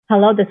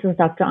Hello, this is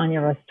Dr.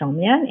 Anya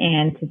Rostomian,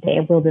 and today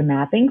we'll be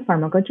mapping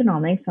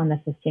pharmacogenomics on the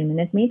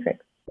 15-minute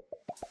matrix.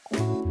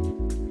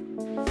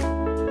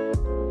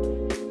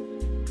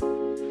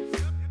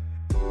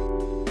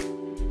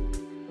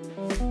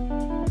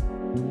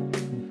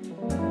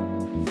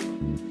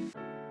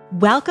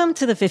 Welcome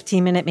to the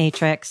 15-Minute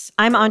Matrix.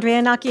 I'm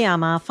Andrea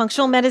Nakayama,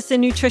 functional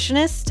medicine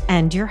nutritionist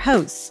and your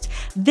host.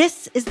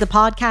 This is the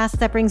podcast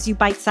that brings you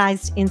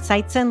bite-sized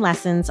insights and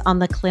lessons on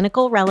the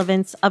clinical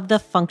relevance of the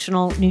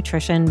functional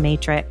nutrition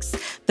matrix,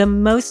 the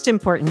most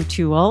important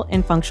tool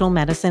in functional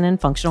medicine and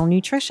functional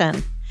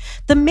nutrition.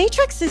 The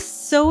matrix is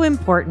so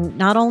important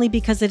not only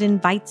because it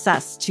invites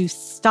us to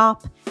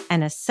stop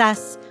and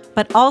assess,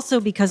 but also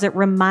because it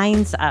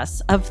reminds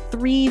us of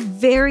three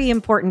very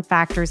important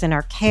factors in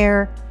our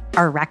care,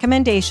 our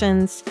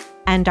recommendations,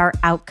 and our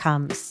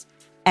outcomes.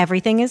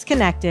 Everything is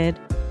connected,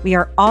 we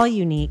are all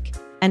unique,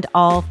 and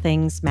all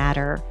things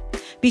matter.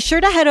 Be sure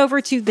to head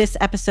over to this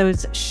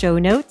episode's show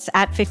notes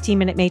at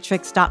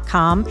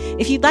 15minutematrix.com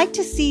if you'd like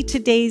to see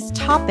today's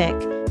topic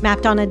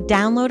mapped on a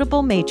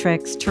downloadable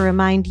matrix to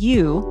remind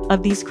you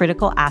of these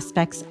critical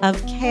aspects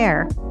of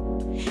care.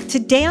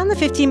 Today on the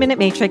 15-Minute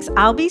Matrix,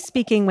 I'll be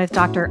speaking with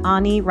Dr.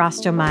 Ani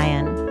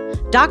Rostomian.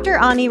 Dr.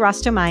 Ani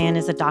Rostomian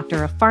is a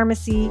doctor of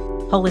pharmacy,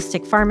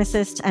 holistic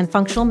pharmacist, and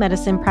functional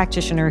medicine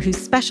practitioner who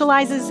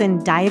specializes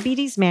in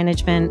diabetes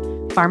management,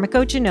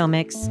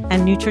 pharmacogenomics,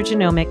 and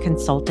nutrigenomic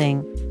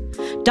consulting.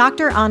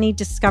 Dr. Ani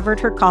discovered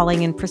her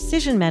calling in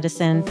precision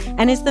medicine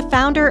and is the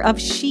founder of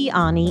She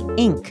Ani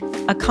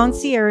Inc., a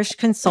concierge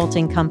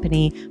consulting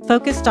company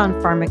focused on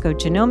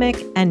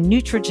pharmacogenomic and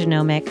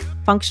nutrigenomic,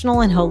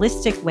 functional and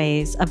holistic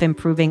ways of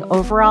improving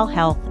overall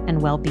health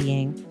and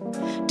well-being.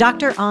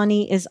 Dr.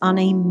 Ani is on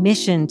a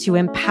mission to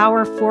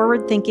empower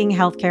forward-thinking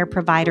healthcare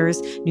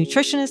providers,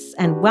 nutritionists,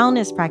 and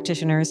wellness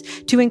practitioners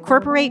to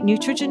incorporate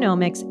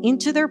nutrigenomics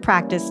into their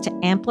practice to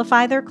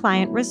amplify their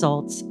client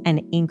results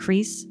and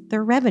increase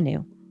their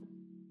revenue.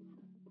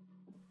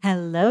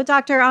 Hello,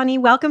 Dr. Ani.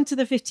 Welcome to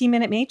the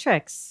 15-Minute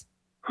Matrix.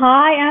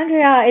 Hi,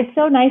 Andrea. It's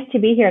so nice to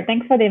be here.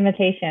 Thanks for the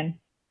invitation.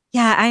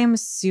 Yeah, I am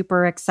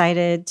super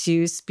excited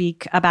to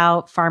speak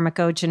about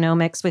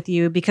pharmacogenomics with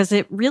you because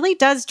it really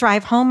does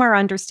drive home our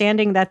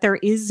understanding that there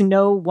is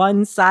no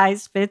one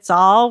size fits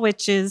all,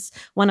 which is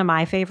one of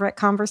my favorite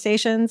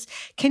conversations.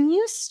 Can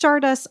you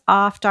start us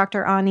off,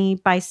 Dr. Ani,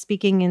 by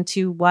speaking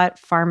into what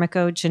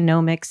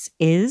pharmacogenomics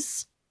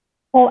is?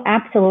 Oh,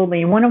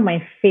 absolutely. One of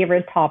my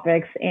favorite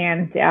topics,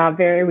 and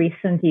very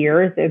recent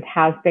years, it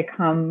has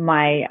become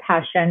my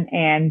passion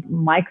and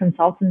my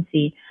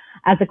consultancy.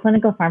 As a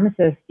clinical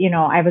pharmacist,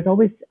 I was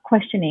always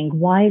questioning,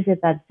 why is it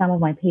that some of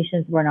my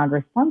patients were not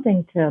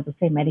responding to the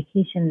same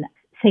medication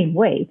same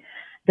way?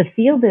 The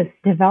field is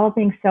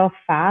developing so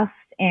fast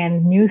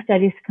and new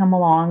studies come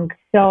along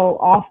so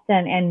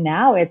often. And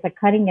now it's a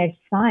cutting edge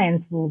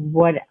science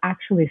what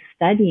actually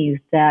studies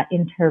the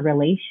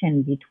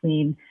interrelation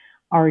between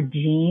our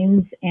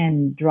genes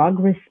and drug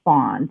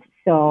response.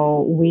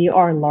 So we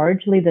are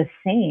largely the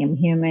same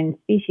human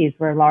species.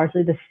 We're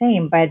largely the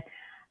same, but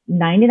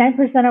 99%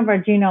 of our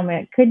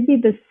genome could be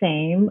the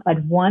same,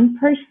 but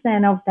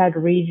 1% of that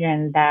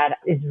region that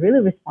is really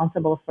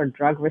responsible for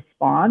drug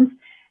response,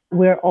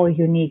 we're all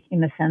unique in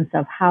the sense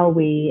of how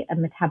we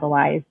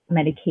metabolize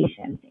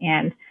medications.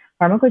 And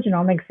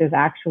pharmacogenomics is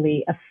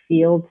actually a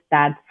field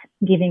that's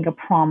giving a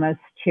promise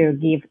to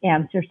give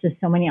answers to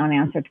so many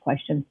unanswered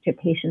questions to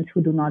patients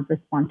who do not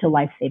respond to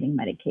life-saving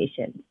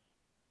medications.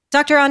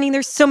 Dr. Ani,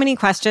 there's so many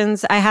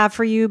questions I have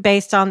for you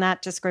based on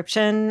that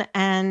description.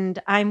 And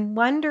I'm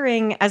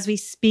wondering, as we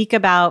speak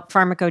about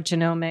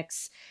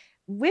pharmacogenomics,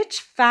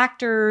 which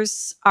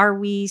factors are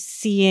we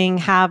seeing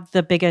have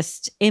the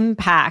biggest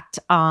impact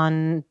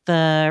on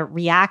the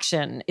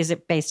reaction? Is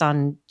it based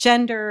on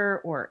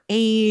gender or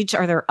age?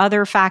 Are there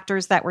other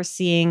factors that we're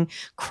seeing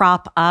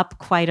crop up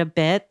quite a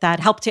bit that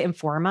help to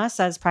inform us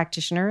as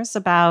practitioners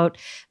about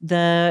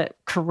the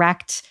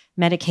correct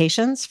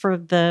medications for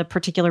the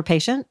particular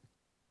patient?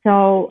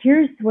 So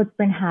here's what's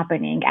been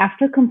happening.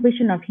 After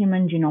completion of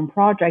Human Genome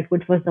Project,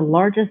 which was the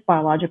largest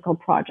biological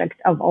project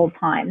of all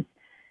times,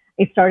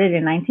 it started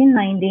in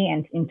 1990,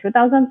 and in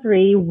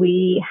 2003,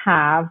 we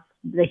have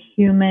the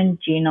human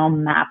genome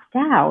mapped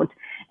out.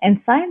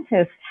 And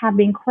scientists have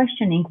been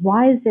questioning,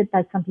 why is it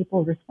that some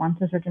people respond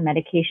to certain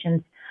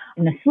medications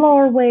in a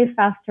slower way,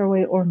 faster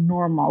way, or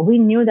normal? We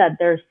knew that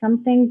there's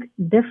something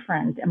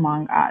different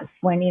among us.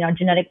 When,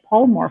 genetic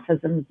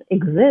polymorphisms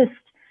exist,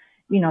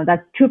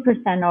 that's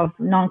 2% of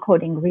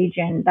non-coding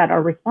region that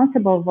are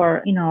responsible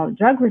for,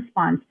 drug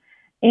response.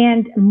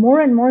 And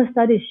more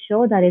studies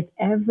show that it's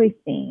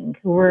everything.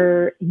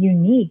 We're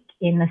unique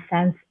in the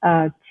sense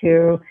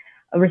to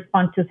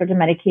respond to certain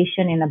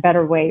medication in a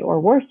better way or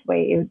worse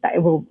way.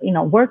 It will,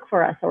 work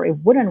for us or it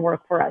wouldn't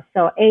work for us.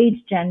 So age,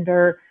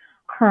 gender,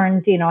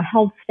 current,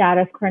 health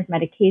status, current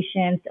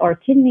medications, or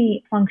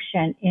kidney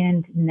function.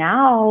 And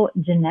now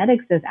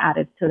genetics is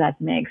added to that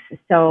mix.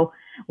 So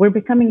we're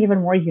becoming even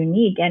more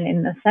unique. And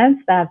in the sense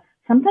that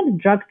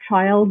sometimes drug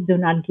trials do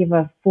not give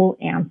a full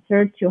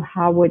answer to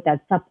how would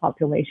that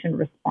subpopulation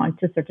respond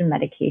to certain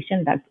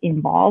medication that's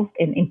involved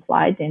and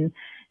implied in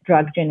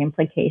drug gene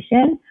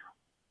implication.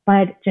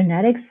 But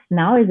genetics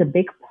now is a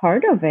big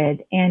part of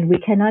it. And we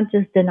cannot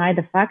just deny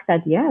the fact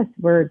that, yes,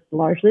 we're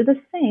largely the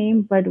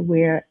same, but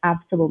we're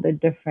absolutely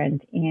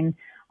different in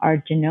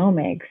our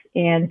genomics.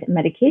 And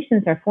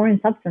medications are foreign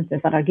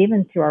substances that are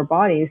given to our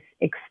bodies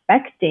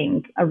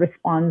expecting a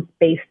response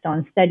based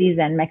on studies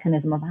and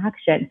mechanism of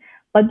action.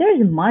 But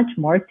there's much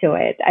more to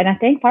it. And I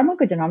think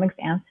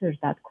pharmacogenomics answers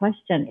that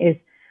question is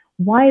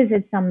why is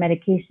it some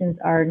medications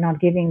are not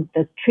giving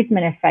the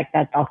treatment effect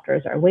that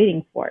doctors are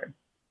waiting for?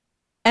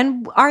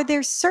 And are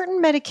there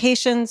certain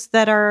medications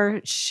that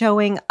are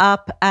showing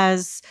up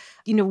as,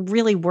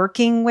 really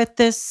working with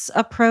this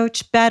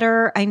approach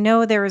better? I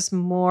know there's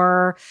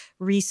more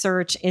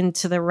research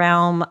into the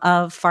realm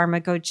of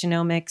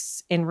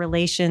pharmacogenomics in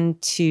relation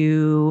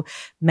to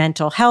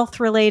mental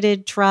health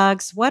related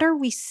drugs. What are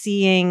we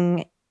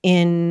seeing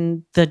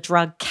in the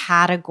drug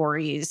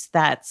categories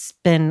that's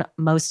been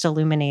most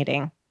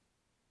illuminating?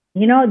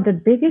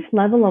 The biggest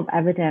level of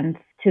evidence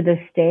to this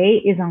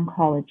day is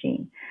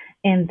oncology.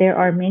 And there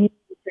are many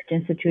research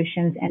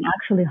institutions and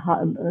actually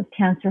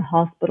cancer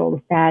hospitals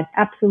that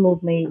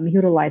absolutely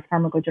utilize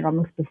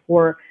pharmacogenomics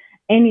before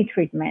any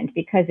treatment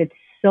because it's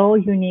so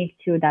unique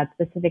to that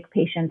specific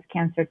patient's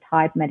cancer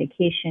type,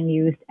 medication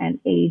used, and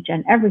age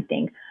and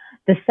everything.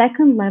 The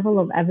second level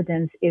of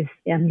evidence is,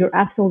 and you're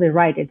absolutely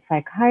right, it's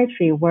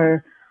psychiatry,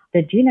 where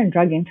the gene and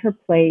drug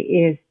interplay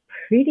is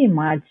pretty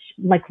much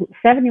like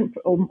 70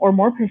 or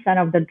more percent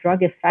of the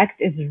drug effect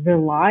is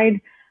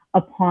relied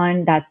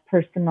upon that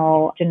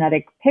personal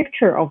genetic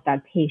picture of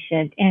that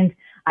patient. And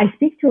I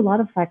speak to a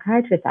lot of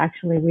psychiatrists,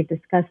 actually, we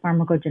discuss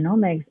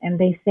pharmacogenomics, and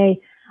they say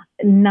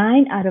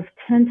 9 out of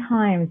 10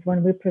 times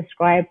when we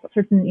prescribe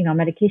certain,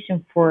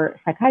 medication for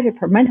psychiatry,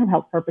 for mental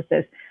health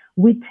purposes,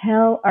 we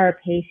tell our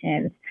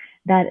patients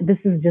that this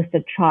is just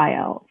a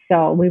trial.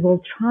 So we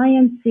will try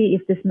and see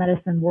if this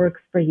medicine works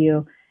for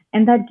you.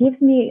 And that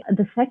gives me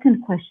the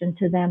second question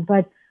to them,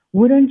 but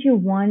wouldn't you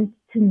want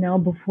to know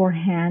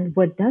beforehand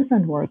what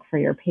doesn't work for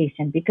your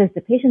patient? Because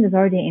the patient is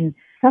already in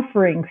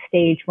suffering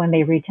stage when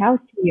they reach out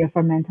to you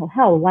for mental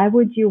health. Why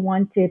would you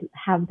want to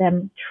have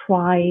them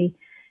try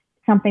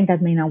something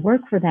that may not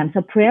work for them?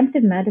 So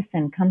preemptive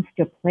medicine comes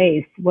to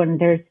place when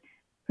there's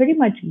pretty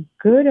much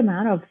good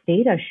amount of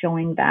data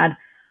showing that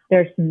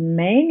there's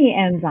many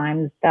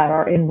enzymes that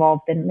are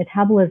involved in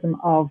metabolism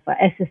of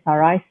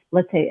SSRIs,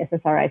 let's say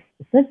SSRIs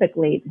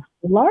specifically,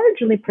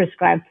 largely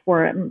prescribed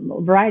for a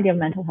variety of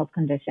mental health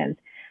conditions.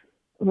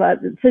 But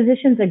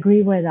physicians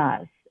agree with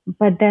us,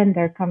 but then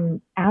there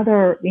come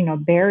other,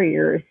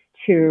 barriers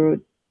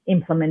to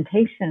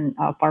implementation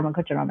of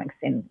pharmacogenomics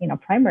in,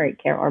 primary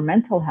care or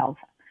mental health.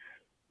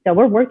 So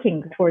we're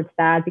working towards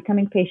that,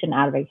 becoming patient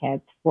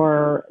advocates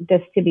for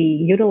this to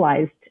be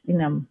utilized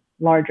in a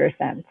larger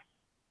sense.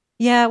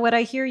 Yeah, what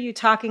I hear you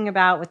talking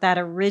about with that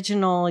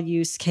original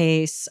use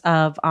case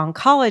of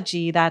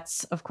oncology,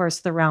 that's, of course,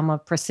 the realm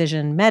of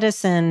precision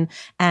medicine.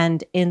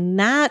 And in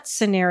that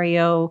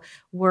scenario,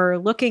 we're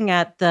looking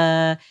at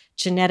the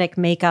genetic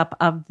makeup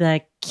of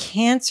the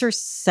cancer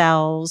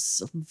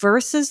cells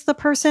versus the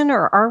person,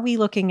 or are we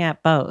looking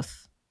at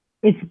both?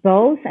 It's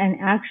both. And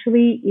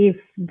actually, if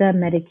the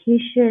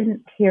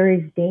medication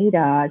carries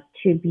data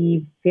to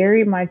be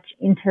very much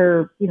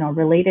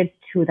related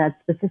to that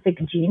specific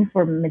gene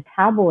for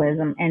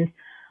metabolism, and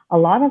a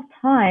lot of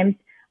times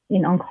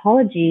in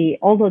oncology,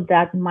 although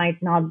that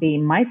might not be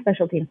my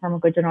specialty in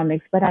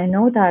pharmacogenomics, but I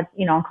know that,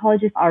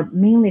 oncologists are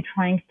mainly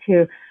trying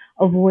to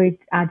avoid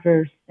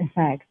adverse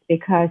effects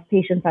because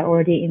patients are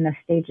already in the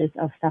stages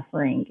of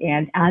suffering,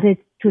 and added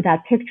to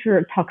that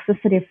picture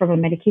toxicity from a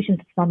medication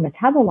that's not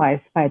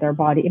metabolized by their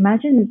body.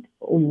 Imagine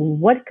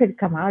what could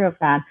come out of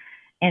that.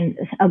 And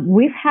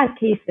we've had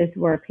cases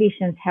where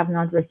patients have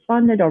not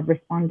responded or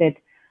responded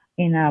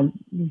in a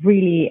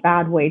really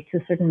bad way to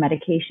certain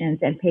medications,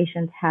 and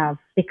patients have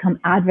become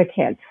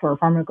advocates for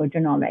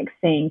pharmacogenomics,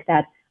 saying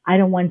that I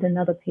don't want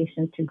another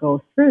patient to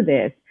go through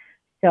this.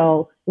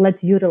 So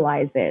let's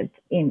utilize it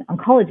in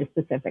oncology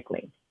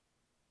specifically.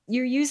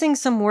 You're using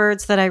some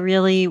words that I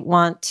really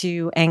want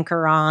to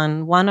anchor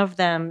on. One of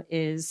them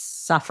is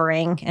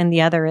suffering and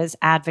the other is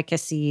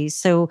advocacy.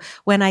 So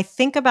when I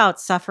think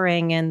about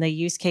suffering and the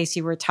use case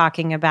you were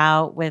talking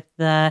about with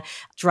the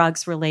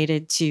drugs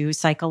related to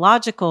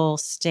psychological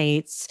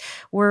states,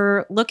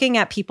 we're looking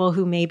at people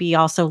who may be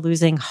also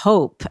losing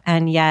hope,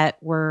 and yet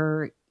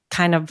we're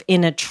kind of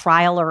in a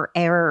trial or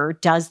error.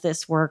 Does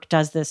this work?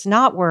 Does this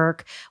not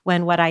work?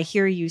 When what I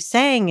hear you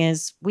saying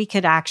is we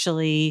could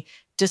actually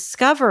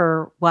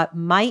discover what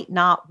might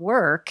not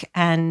work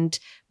and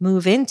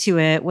move into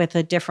it with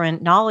a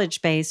different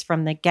knowledge base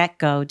from the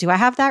get-go. Do I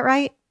have that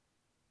right?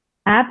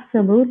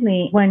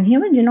 Absolutely. When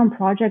Human Genome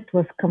Project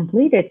was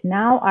completed,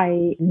 now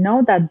I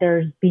know that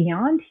there's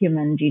Beyond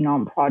Human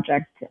Genome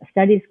Project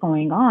studies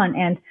going on.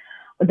 And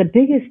the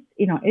biggest,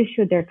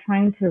 issue they're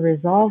trying to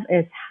resolve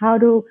is how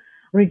to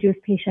reduce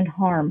patient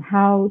harm,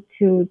 how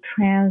to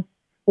transfer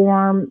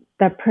transform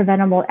the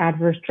preventable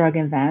adverse drug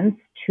events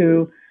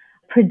to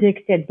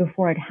predict it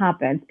before it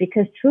happens,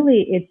 because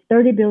truly it's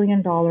 $30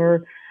 billion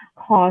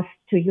cost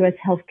to U.S.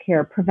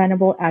 healthcare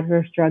preventable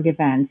adverse drug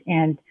events.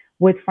 And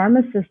with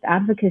pharmacist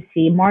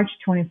advocacy, March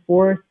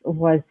 24th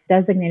was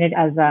designated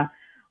as a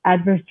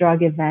adverse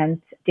drug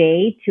event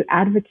day to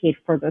advocate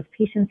for those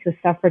patients who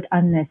suffered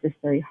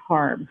unnecessary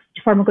harm.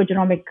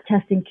 Pharmacogenomic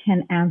testing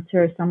can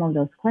answer some of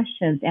those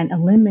questions and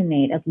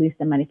eliminate at least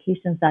the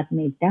medications that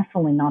may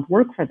definitely not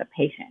work for the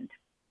patient.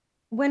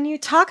 When you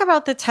talk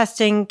about the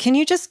testing, can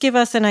you just give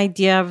us an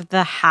idea of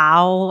the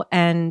how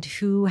and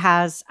who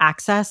has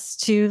access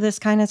to this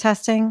kind of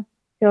testing?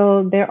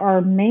 So there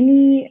are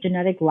many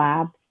genetic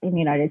labs in the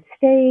United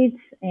States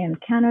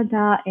and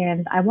Canada.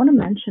 And I want to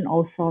mention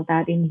also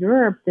that in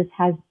Europe, this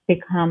has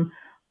become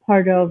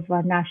part of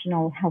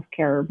national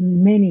healthcare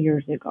many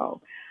years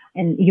ago.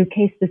 In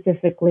UK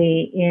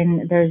specifically,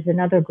 there's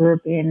another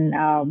group in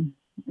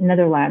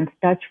Netherlands,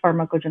 Dutch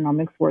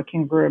Pharmacogenomics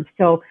Working Group.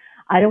 So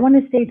I don't want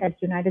to say that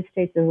the United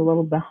States is a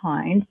little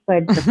behind,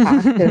 but the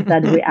fact is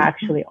that we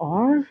actually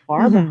are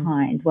far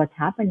behind what's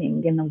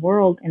happening in the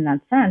world in that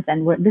sense.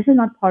 And this is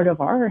not part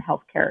of our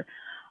healthcare,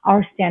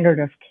 our standard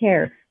of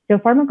care. So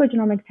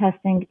pharmacogenomic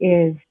testing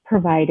is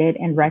provided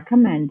and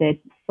recommended,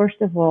 first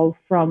of all,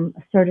 from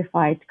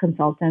certified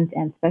consultants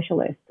and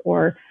specialists,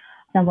 or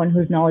someone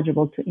who's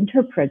knowledgeable to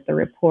interpret the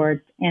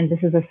report. And this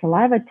is a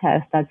saliva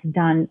test that's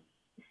done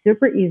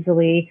super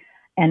easily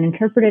and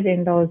interpreted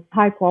in those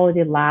high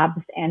quality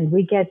labs. And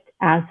we get,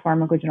 as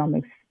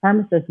pharmacogenomics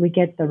pharmacists, we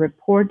get the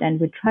report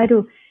and we try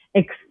to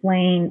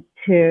explain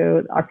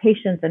to our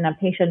patients in a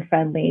patient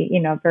friendly,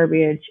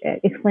 verbiage,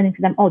 explaining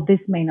to them, oh, this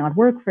may not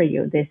work for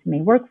you. This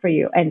may work for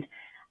you. And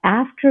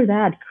after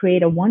that,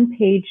 create a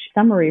 1-page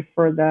summary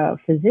for the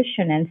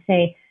physician and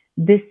say,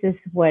 this is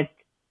what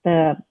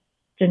the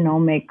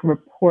genomic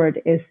report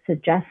is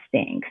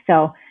suggesting.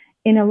 So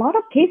in a lot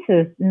of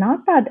cases,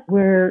 not that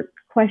we're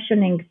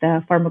questioning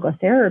the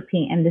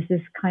pharmacotherapy, and this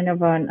is kind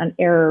of an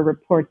error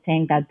report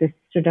saying that this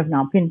should have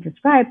not been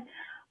prescribed,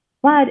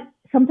 but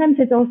sometimes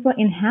it also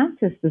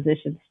enhances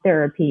physicians'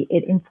 therapy.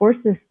 It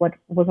enforces what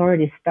was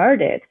already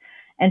started.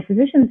 And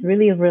physicians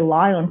really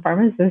rely on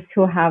pharmacists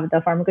who have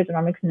the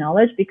pharmacogenomics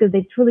knowledge because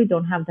they truly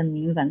don't have the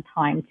means and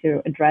time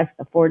to address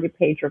the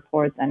 40-page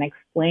reports and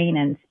explain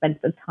and spend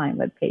the time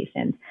with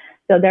patients.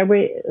 So there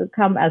we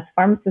come as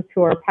pharmacists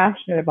who are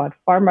passionate about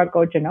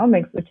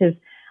pharmacogenomics, which is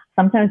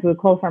sometimes we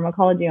call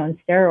pharmacology on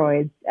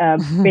steroids,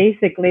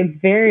 basically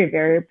very,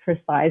 very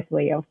precise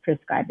way of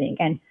prescribing.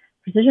 And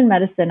precision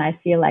medicine, I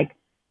feel like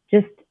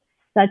just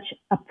such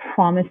a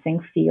promising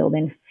field.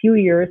 In a few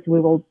years, we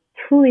will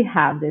truly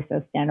have this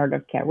as standard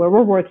of care, where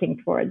we're working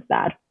towards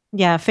that.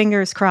 Yeah,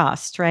 fingers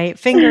crossed, right?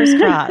 Fingers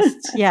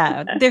crossed.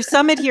 Yeah, there's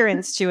some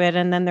adherence to it,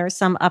 and then there's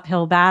some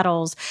uphill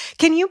battles.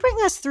 Can you bring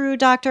us through,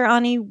 Dr.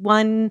 Ani,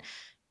 one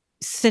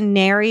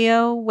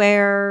scenario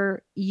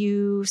where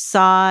you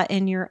saw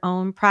in your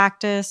own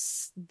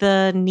practice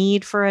the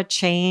need for a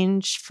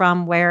change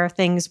from where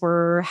things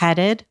were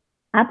headed?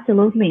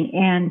 Absolutely.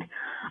 And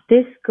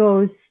this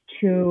goes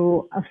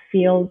to a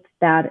field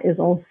that is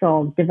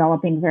also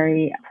developing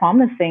very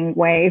promising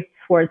way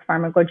towards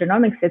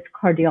pharmacogenomics. It's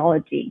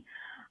cardiology.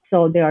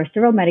 So there are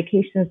several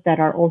medications that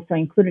are also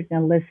included in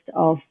a list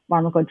of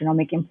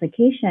pharmacogenomic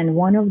implication.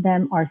 One of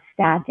them are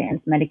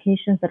statins,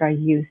 medications that are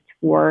used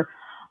for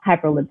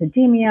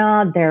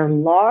hyperlipidemia. They're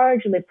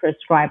largely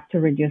prescribed to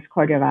reduce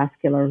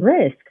cardiovascular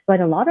risk, but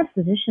a lot of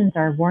physicians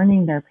are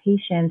warning their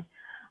patients,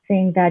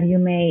 saying that you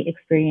may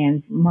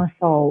experience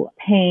muscle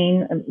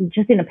pain,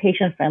 just in a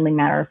patient-friendly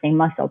manner, saying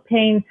muscle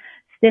pain,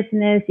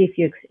 stiffness, if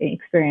you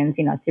experience,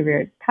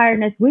 severe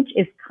tiredness, which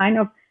is kind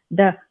of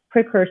the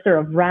precursor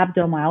of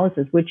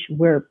rhabdomyolysis, which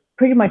we're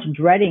pretty much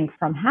dreading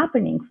from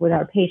happening with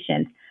our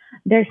patients.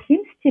 There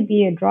seems to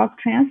be a drug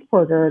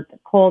transporter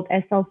called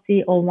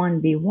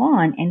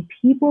SLC01B1, and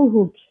people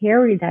who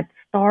carry that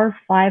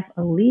STAR5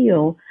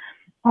 allele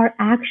are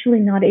actually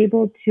not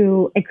able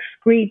to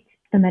excrete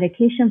the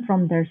medication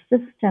from their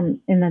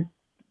system in a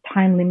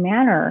timely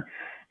manner.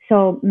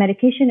 So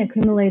medication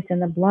accumulates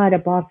in the blood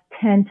above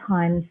 10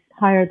 times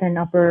higher than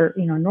upper,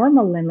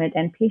 normal limit,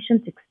 and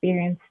patients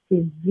experience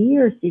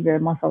severe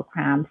muscle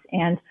cramps.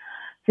 And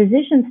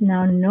physicians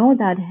now know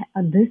that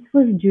this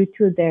was due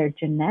to their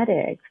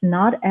genetics.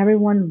 Not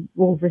everyone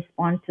will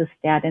respond to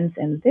statins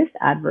in this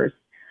adverse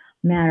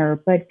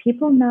manner, but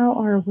people now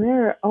are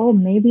aware,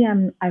 maybe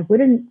I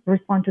wouldn't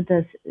respond to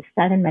this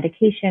statin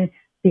medication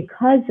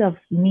because of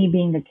me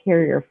being the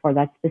carrier for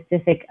that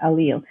specific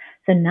allele.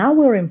 So now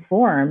we're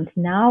informed.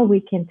 Now we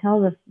can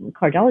tell the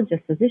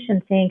cardiologist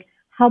physician saying,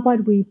 how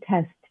about we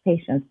test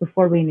patients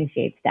before we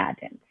initiate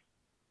statins?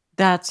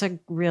 That's a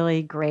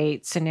really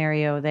great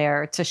scenario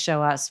there to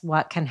show us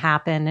what can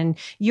happen. And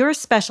your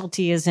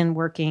specialty is in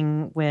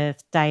working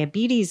with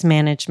diabetes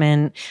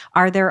management.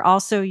 Are there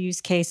also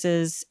use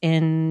cases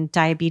in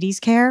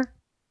diabetes care?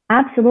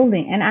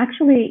 Absolutely. And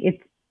actually,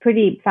 it's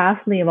pretty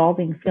fastly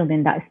evolving field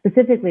in that,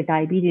 specifically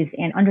diabetes,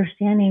 and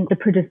understanding the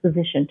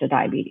predisposition to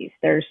diabetes.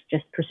 There's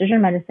just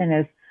precision medicine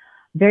is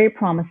very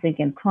promising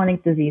in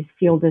chronic disease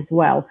field as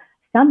well.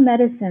 Some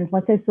medicines,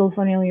 let's say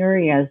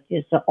sulfonylureas,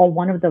 is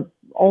one of the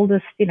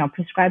oldest,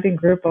 prescribing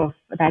group of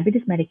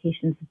diabetes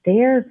medications.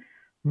 They're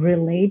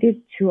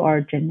related to our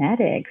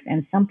genetics,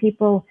 and some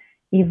people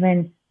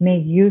even may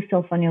use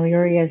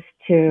sulfonylureas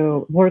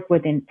to work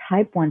within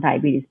type 1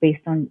 diabetes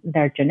based on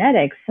their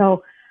genetics.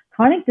 So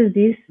chronic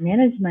disease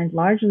management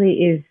largely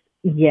is,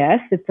 yes,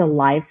 it's a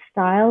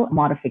lifestyle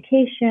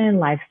modification,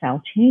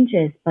 lifestyle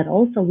changes, but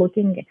also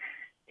looking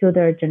to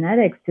their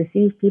genetics to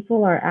see if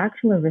people are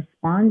actually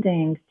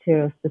responding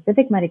to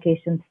specific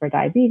medications for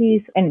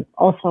diabetes and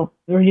also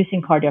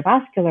reducing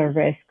cardiovascular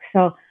risk.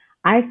 So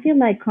I feel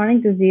like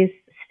chronic disease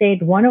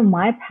state, one of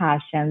my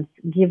passions,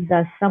 gives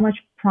us so much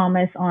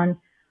promise on,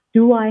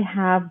 do I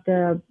have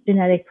the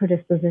genetic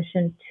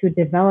predisposition to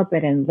develop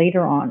it and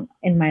later on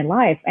in my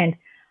life? And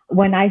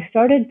when I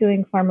started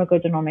doing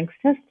pharmacogenomics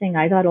testing,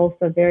 I got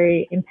also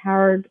very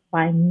empowered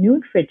by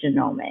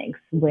nutrigenomics,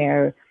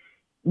 where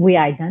we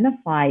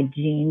identify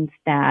genes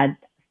that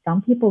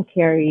some people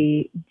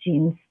carry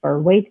genes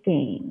for weight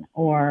gain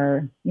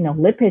or,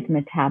 lipid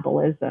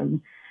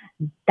metabolism.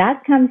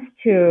 That comes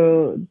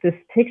to this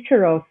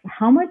picture of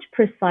how much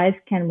precise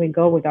can we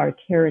go with our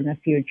care in the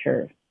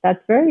future. That's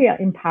very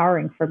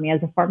empowering for me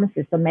as a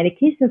pharmacist. So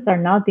medications are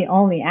not the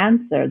only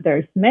answer.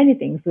 There's many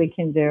things we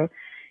can do,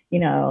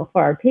 for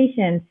our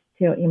patients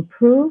to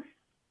improve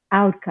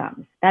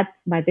outcomes. That's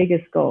my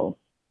biggest goal.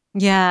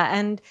 Yeah.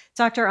 And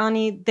Dr.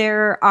 Ani,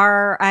 there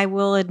are, I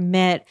will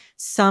admit,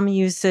 some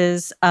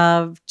uses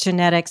of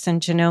genetics and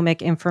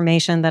genomic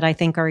information that I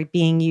think are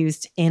being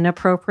used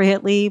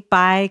inappropriately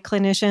by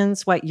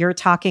clinicians. What you're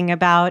talking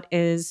about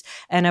is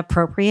an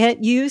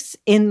appropriate use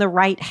in the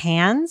right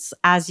hands.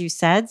 As you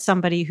said,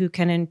 somebody who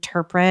can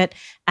interpret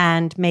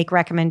and make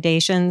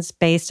recommendations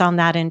based on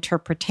that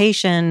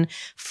interpretation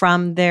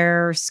from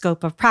their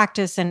scope of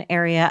practice and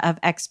area of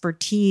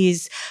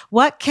expertise.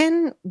 What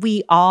can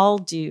we all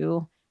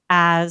do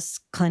as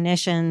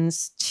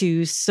clinicians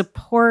to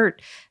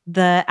support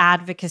the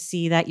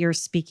advocacy that you're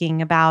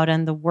speaking about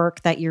and the work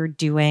that you're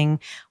doing?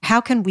 How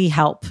can we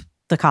help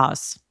the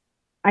cause?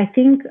 I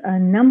think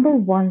number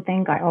one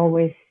thing I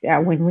always,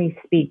 when we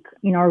speak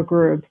in our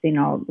groups,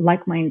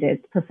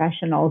 like-minded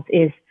professionals,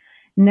 is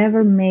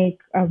never make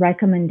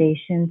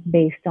recommendations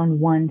based on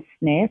one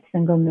SNP,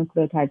 single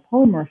nucleotide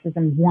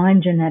polymorphism,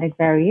 one genetic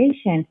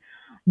variation.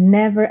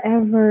 Never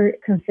ever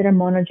consider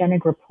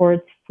monogenic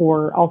reports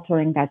for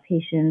altering that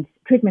patient's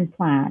treatment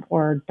plan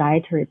or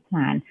dietary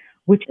plan,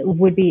 which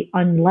would be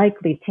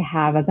unlikely to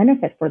have a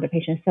benefit for the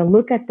patient. So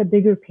look at the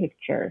bigger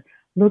picture,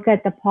 look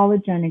at the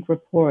polygenic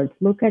reports,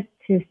 look at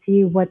to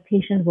see what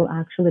patient will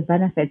actually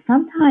benefit.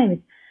 Sometimes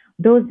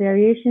those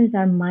variations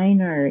are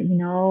minor.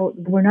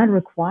 We're not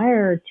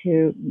required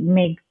to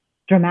make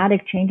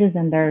dramatic changes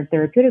in their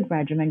therapeutic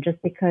regimen just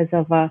because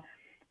of a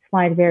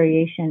slight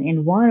variation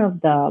in one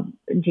of the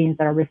genes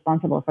that are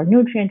responsible for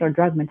nutrient or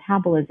drug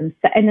metabolism.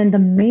 And then the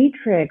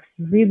matrix,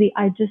 really,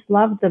 I just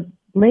love the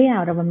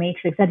layout of a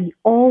matrix that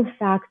all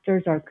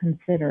factors are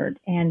considered.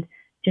 And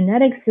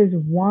genetics is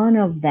one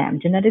of them.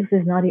 Genetics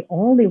is not the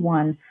only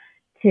one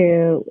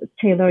to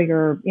tailor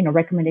your,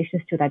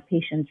 recommendations to that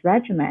patient's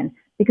regimen.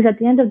 Because at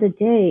the end of the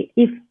day,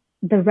 if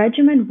the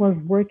regimen was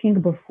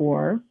working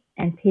before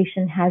and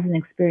patient hasn't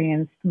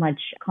experienced much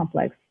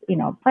complex,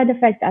 side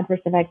effects,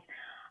 adverse effects,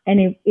 and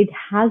if it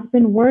has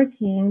been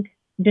working,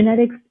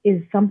 genetics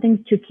is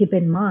something to keep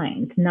in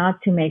mind,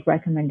 not to make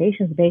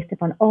recommendations based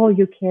upon,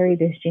 you carry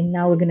this gene,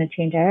 now we're going to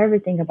change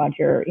everything about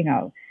your,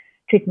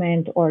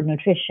 treatment or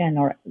nutrition.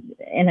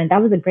 And then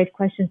that was a great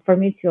question for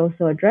me to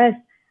also address.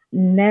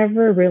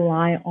 Never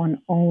rely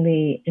on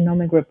only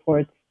genomic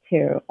reports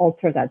to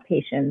alter that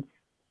patient's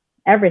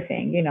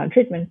everything,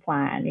 treatment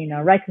plan,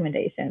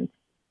 recommendations.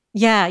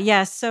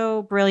 Yeah.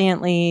 So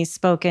brilliantly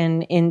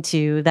spoken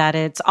into that.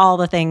 It's all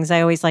the things.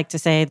 I always like to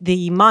say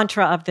the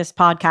mantra of this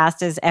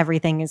podcast is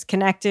everything is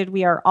connected.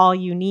 We are all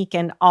unique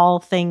and all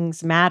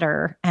things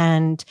matter.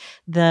 And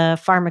the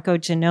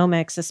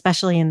pharmacogenomics,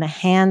 especially in the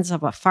hands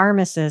of a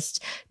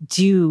pharmacist,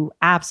 do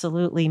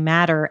absolutely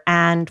matter.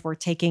 And we're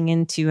taking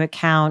into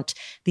account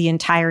the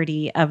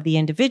entirety of the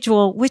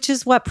individual, which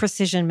is what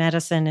precision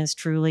medicine is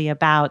truly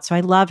about. So I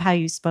love how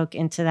you spoke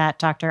into that,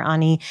 Dr.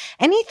 Ani.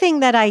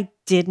 Anything that I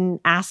didn't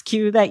ask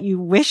you that you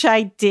wish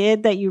I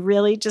did, that you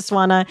really just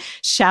want to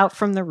shout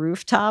from the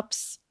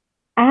rooftops?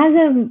 As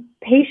a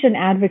patient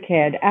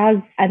advocate, as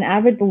an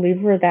avid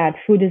believer that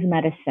food is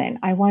medicine,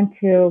 I want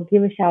to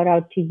give a shout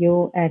out to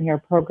you and your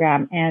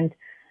program and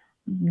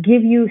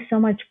give you so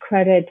much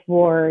credit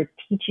for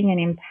teaching and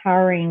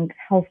empowering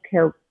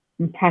healthcare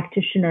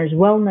practitioners,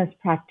 wellness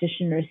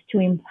practitioners, to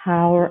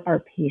empower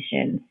our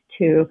patients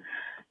to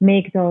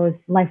make those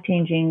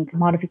life-changing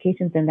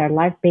modifications in their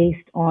life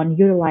based on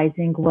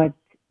utilizing what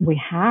we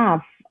have,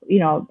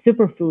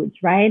 superfoods,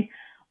 right?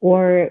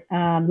 Or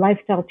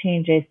lifestyle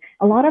changes.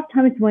 A lot of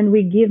times when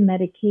we give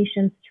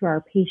medications to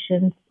our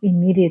patients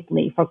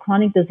immediately for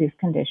chronic disease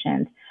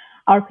conditions,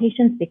 our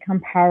patients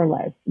become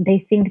powerless.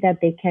 They think that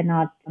they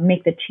cannot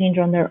make the change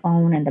on their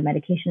own and the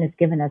medication is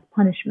given as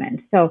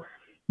punishment. So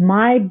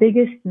My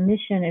biggest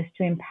mission is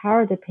to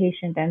empower the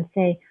patient and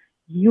say,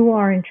 you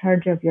are in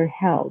charge of your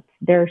health.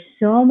 There's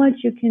so much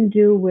you can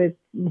do with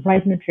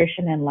right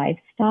nutrition and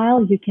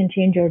lifestyle. You can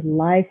change your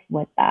life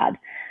with that.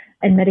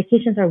 And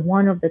medications are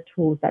one of the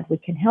tools that we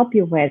can help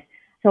you with.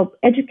 So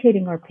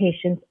educating our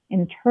patients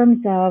in terms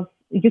of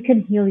you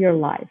can heal your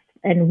life.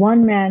 And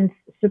one man's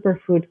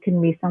superfood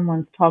can be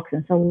someone's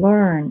toxin. So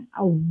learn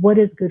what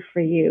is good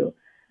for you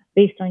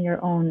based on your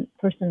own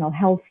personal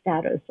health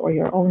status or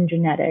your own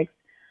genetics,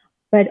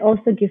 but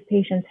also give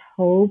patients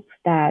hope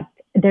that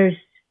there's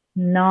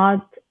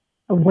not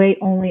a way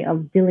only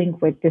of dealing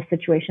with these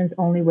situations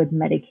only with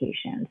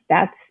medications.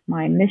 That's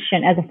my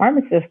mission. As a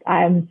pharmacist,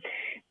 I'm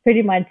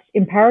pretty much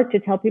empowered to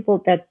tell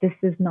people that this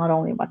is not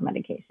only about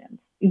medications.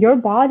 Your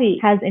body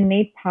has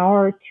innate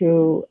power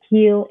to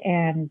heal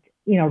and,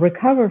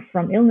 recover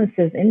from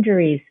illnesses,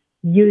 injuries.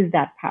 Use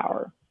that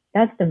power.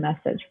 That's the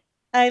message.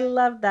 I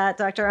love that,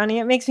 Dr. Ani.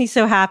 It makes me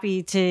so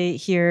happy to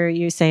hear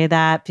you say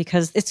that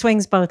because it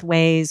swings both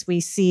ways.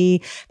 We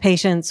see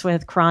patients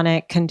with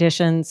chronic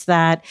conditions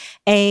that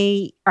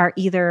are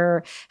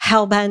either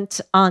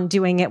hell-bent on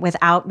doing it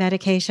without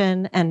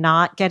medication and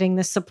not getting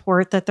the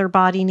support that their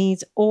body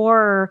needs,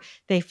 or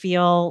they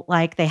feel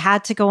like they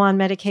had to go on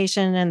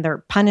medication and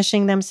they're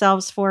punishing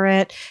themselves for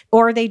it,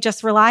 or they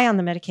just rely on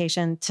the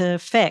medication to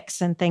fix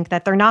and think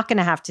that they're not going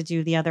to have to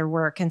do the other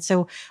work. And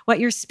so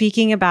what you're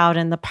speaking about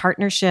and the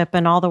partnership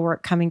and all the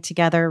work coming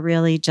together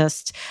really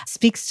just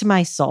speaks to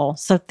my soul.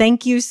 So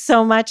thank you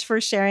so much for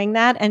sharing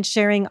that and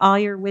sharing all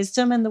your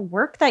wisdom, and the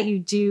work that you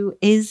do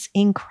is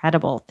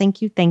incredible.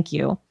 Thank you. Thank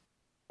you.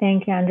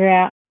 Thank you,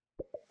 Andrea.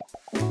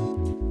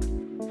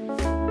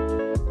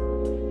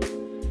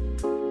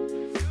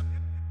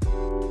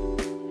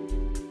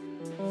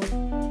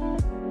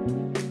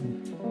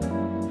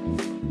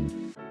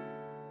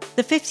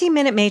 The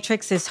 15-Minute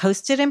Matrix is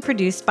hosted and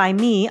produced by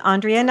me,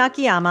 Andrea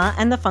Nakayama,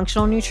 and the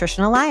Functional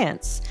Nutrition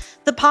Alliance.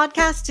 The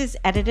podcast is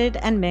edited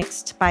and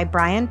mixed by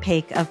Brian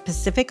Paik of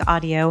Pacific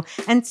Audio,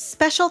 and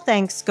special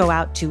thanks go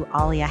out to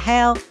Alia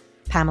Hale,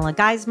 Pamela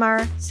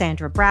Geismar,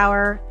 Sandra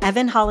Brower,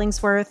 Evan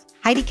Hollingsworth,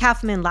 Heidi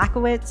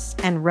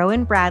Kaufman-Lakowitz, and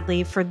Rowan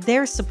Bradley for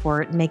their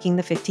support in making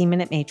the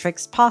 15-Minute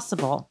Matrix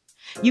possible.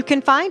 You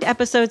can find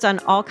episodes on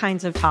all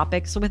kinds of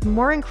topics with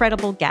more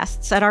incredible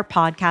guests at our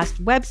podcast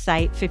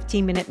website,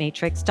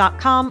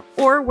 15minutematrix.com,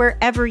 or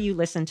wherever you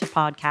listen to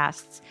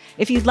podcasts.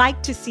 If you'd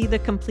like to see the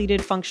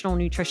completed functional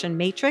nutrition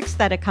matrix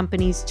that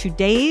accompanies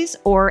today's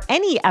or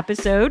any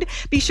episode,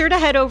 be sure to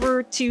head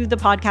over to the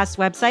podcast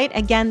website.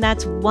 Again,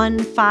 that's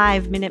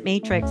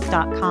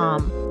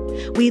 15minutematrix.com.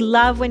 We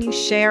love when you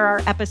share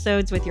our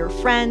episodes with your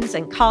friends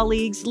and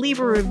colleagues, leave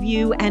a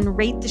review, and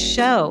rate the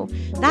show.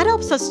 That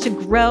helps us to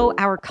grow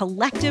our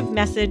collective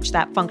message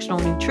that functional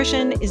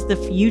nutrition is the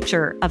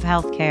future of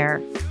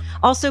healthcare.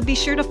 Also, be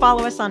sure to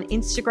follow us on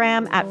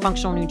Instagram at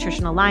Functional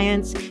Nutrition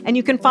Alliance, and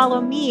you can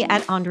follow me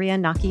at Andrea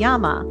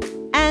Nakayama.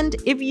 And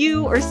if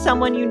you or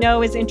someone you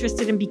know is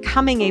interested in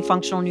becoming a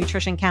functional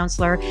nutrition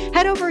counselor,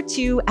 head over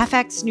to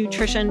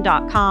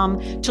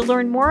fxnutrition.com to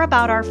learn more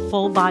about our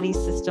Full Body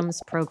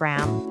Systems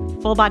program.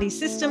 Full Body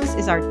Systems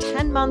is our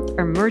 10-month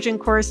immersion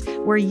course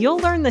where you'll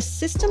learn the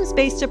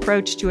systems-based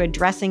approach to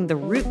addressing the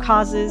root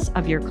causes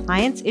of your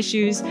clients'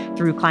 issues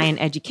through client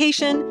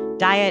education,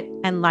 diet,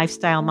 and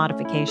lifestyle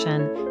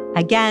modification.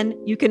 Again,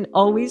 you can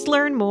always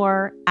learn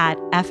more at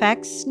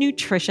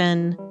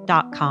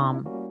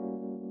fxnutrition.com.